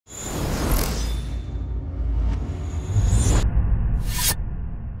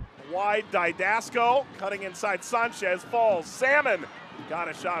wide. Didasco cutting inside. Sanchez falls. Salmon got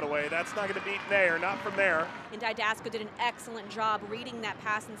a shot away. That's not going to beat Nair, not from there. And Didasco did an excellent job reading that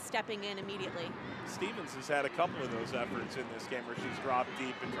pass and stepping in immediately. Stevens has had a couple of those efforts in this game where she's dropped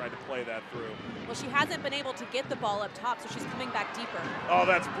deep and tried to play that through. Well, she hasn't been able to get the ball up top, so she's coming back deeper. Oh,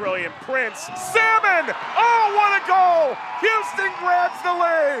 that's brilliant. Prince. Salmon! Oh, what a goal! Houston grabs the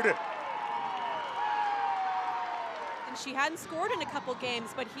lead! And she hadn't scored in a couple games,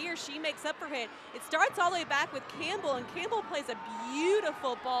 but here she makes up for it. It starts all the way back with Campbell, and Campbell plays a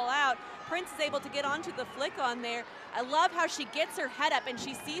beautiful ball out. Prince is able to get onto the flick on there. I love how she gets her head up and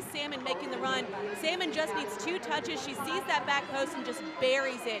she sees Salmon making the run. Salmon just needs 2 touches. She sees that back post and just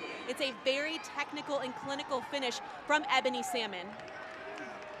buries it. It's a very technical and clinical finish from Ebony Salmon.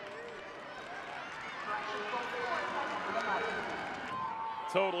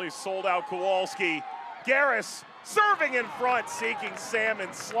 Totally sold out Kowalski. Garris serving in front, seeking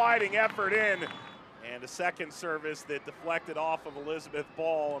Salmon, sliding effort in. And a second service that deflected off of Elizabeth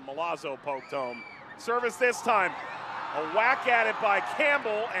Ball, and Milazzo poked home. Service this time, a whack at it by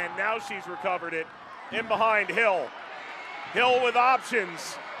Campbell, and now she's recovered it in behind Hill. Hill with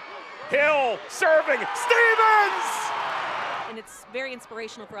options. Hill serving, Stevens! And it's very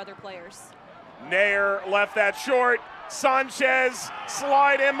inspirational for other players. Nair left that short. Sanchez,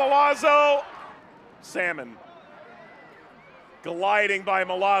 slide in Milazzo. Salmon gliding by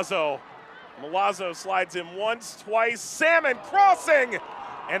Milazzo. Milazzo slides in once, twice. Salmon crossing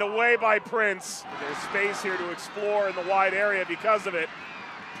and away by Prince. There's space here to explore in the wide area because of it.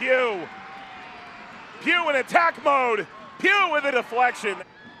 Pugh in attack mode. Pugh with a deflection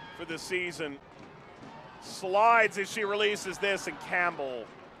for the season. Slides as she releases this, and Campbell,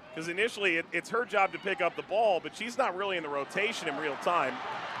 because initially it's her job to pick up the ball, but she's not really in the rotation in real time.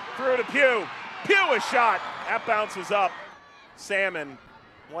 Through to Pugh. Pugh a shot. That bounces up. Salmon,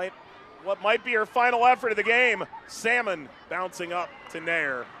 what might be her final effort of the game. Salmon bouncing up to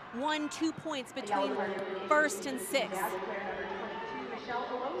Nair. 1-2 points between first and sixth.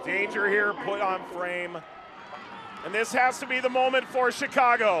 Danger here put on frame. And this has to be the moment for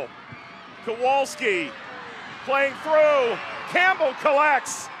Chicago. Kowalski playing through. Campbell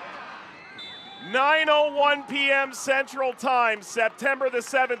collects. 9:01 p.m. Central Time, September the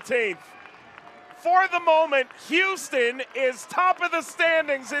 17th. For the moment, Houston is top of the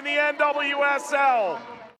standings in the NWSL.